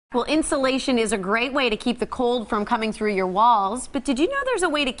Well, insulation is a great way to keep the cold from coming through your walls, but did you know there's a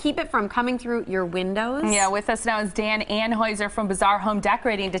way to keep it from coming through your windows? Yeah, with us now is Dan Anheuser from Bazaar Home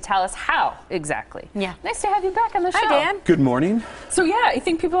Decorating to tell us how exactly. Yeah. Nice to have you back on the show. Hi, Dan. Good morning. So yeah, I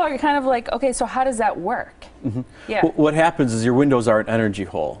think people are kind of like, okay, so how does that work? Mm-hmm. Yeah. Well, what happens is your windows are an energy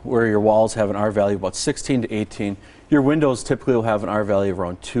hole, where your walls have an R value of about 16 to 18. Your windows typically will have an R value of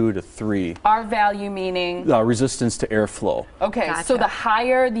around 2 to 3. R value meaning? Resistance to airflow. Okay, Gotcha. So the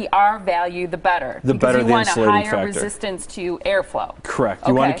higher the R value, the better. The better the insulating you want a higher factor. Resistance to airflow. Correct.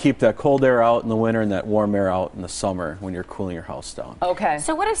 You want to keep that cold air out in the winter and that warm air out in the summer when you're cooling your house down. Okay.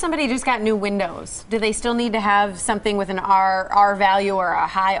 So what if somebody just got new windows? Do they still need to have something with an R value or a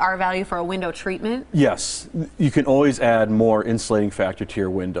high R value for a window treatment? Yes. You can always add more insulating factor to your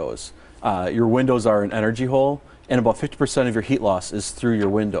windows. Your windows are an energy hole, and about 50% of your heat loss is through your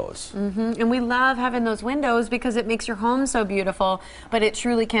windows. Mm-hmm. And we love having those windows because it makes your home so beautiful, but it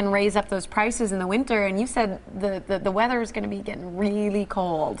truly can raise up those prices in the winter. And you said the weather is going to be getting really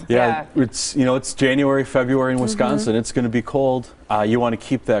cold. Yeah, it's January, February in Wisconsin. It's going to be cold. You want to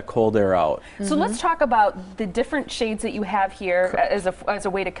keep that cold air out. So let's talk about the different shades that you have here as a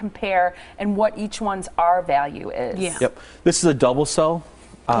way to compare and what each one's R value is. Yeah. Yep. This is a double cell.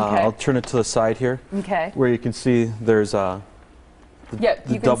 Okay. I'll turn it to the side here. Okay. Where you can see there's Yeah,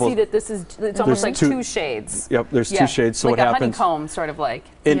 you can see that it's almost like two shades. Yep, there's two shades. So like what a happens? honeycomb, sort of like.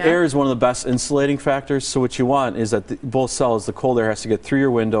 And air is one of the best insulating factors. So what you want is that both cells, the cold air has to get through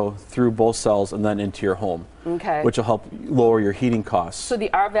your window, through both cells, and then into your home. Okay. Which will help lower your heating costs. So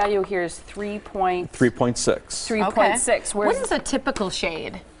the R value here is 3.6. 3.6. What is a typical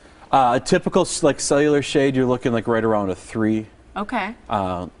shade? A typical cellular shade, you're looking like right around a 3. Okay.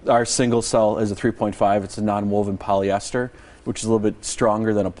 Our single cell is a 3.5. It's a non-woven polyester, which is a little bit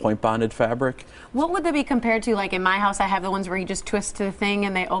stronger than a point bonded fabric. What would they be compared to? Like in my house, I have the ones where you just twist the thing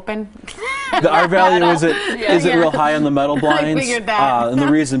and they open. The R value isn't real high on the metal blinds. I figured that. And the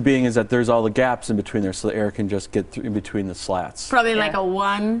reason being is that there's all the gaps in between there, so the air can just get through in between the slats. Probably like a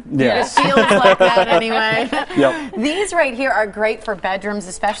 1. Yes. It feels like that anyway. Yep. These right here are great for bedrooms,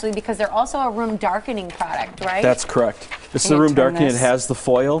 especially because they're also a room darkening product, right? That's correct. This is a room darkening. It has the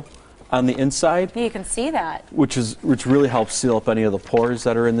foil on the inside. Yeah, you can see that. Which really helps seal up any of the pores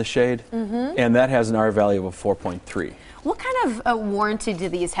that are in the shade. And that has an R value of 4.3. What kind of a warranty do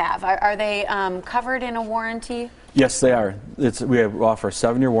these have? Are they covered in a warranty? Yes, they are. We offer a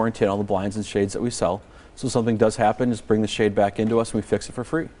 7-year warranty on all the blinds and shades that we sell. So if something does happen, just bring the shade back into us and we fix it for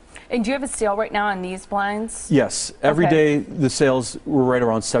free. And do you have a sale right now on these blinds? Yes. Every day the sales were right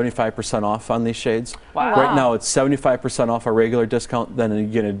around 75% off on these shades. Wow. Right now it's 75% off our regular discount, then you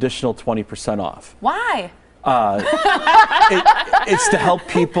get an additional 20% off. Why? It's to help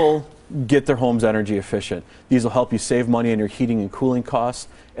people get their homes energy efficient. These will help you save money on your heating and cooling costs,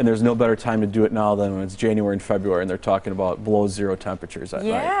 and there's no better time to do it now than when it's January and February and they're talking about below 0 temperatures at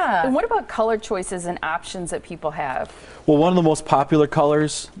night. And what about color choices and options that people have? Well, one of the most popular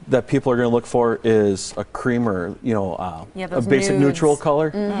colors that people are going to look for is a cream or, a basic neutral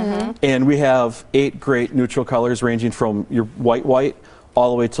color. And we have 8 great neutral colors ranging from your white,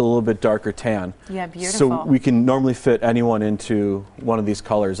 all the way to a little bit darker tan. Yeah, beautiful. So we can normally fit anyone into one of these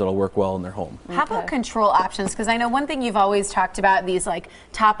colors that'll work well in their home. How about control options? Because I know one thing you've always talked about, these like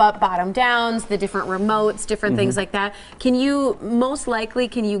top up, bottom downs, the different remotes, different things like that. Can you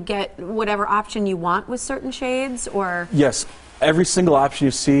get whatever option you want with certain shades, or? Yes, every single option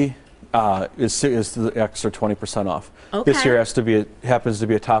you see is the extra 20% off. Okay. This here happens to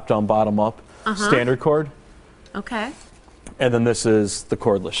be a top down, bottom up standard cord. Okay. And then this is the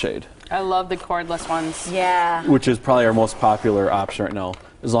cordless shade. I love the cordless ones. Yeah. Which is probably our most popular option right now.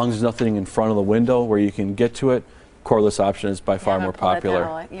 As long as there's nothing in front of the window where you can get to it, cordless option is by far more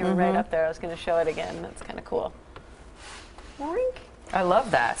popular. You were right up there. I was going to show it again. That's kind of cool. I love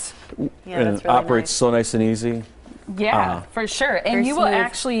that. Yeah, and that's it really operates so nice and easy. Yeah, for sure. And you will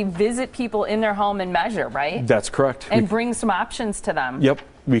actually visit people in their home and measure, right? That's correct. And bring some options to them. Yep.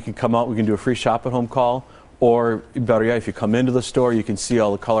 We can come out, we can do a free shop at home call. Or better yet, if you come into the store, you can see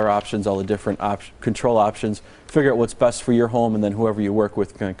all the color options, all the different control options, figure out what's best for your home, and then whoever you work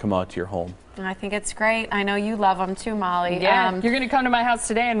with can come out to your home. And I think it's great. I know you love them too, Molly. Yeah, you're going to come to my house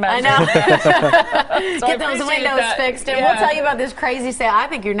today and measure. I know. So Get those windows fixed. And we'll tell you about this crazy sale. I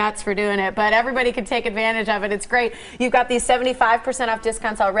think you're nuts for doing it, but everybody can take advantage of it. It's great. You've got these 75% off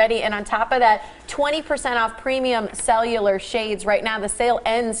discounts already, and on top of that, 20% off premium cellular shades. Right now, the sale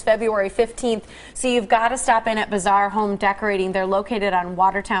ends February 15th, so you've got to stop in at Bazaar Home Decorating. They're located on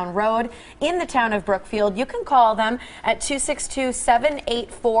Watertown Road in the town of Brookfield. You can call them at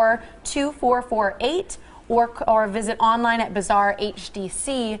 262-784-2448 or visit online at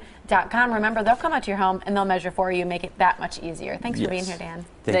bazaarhdc.com. Remember, they'll come out to your home and they'll measure for you, make it that much easier. Thanks for being here, Dan.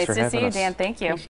 Thanks Nice for to see having you, us. Dan. Thank you.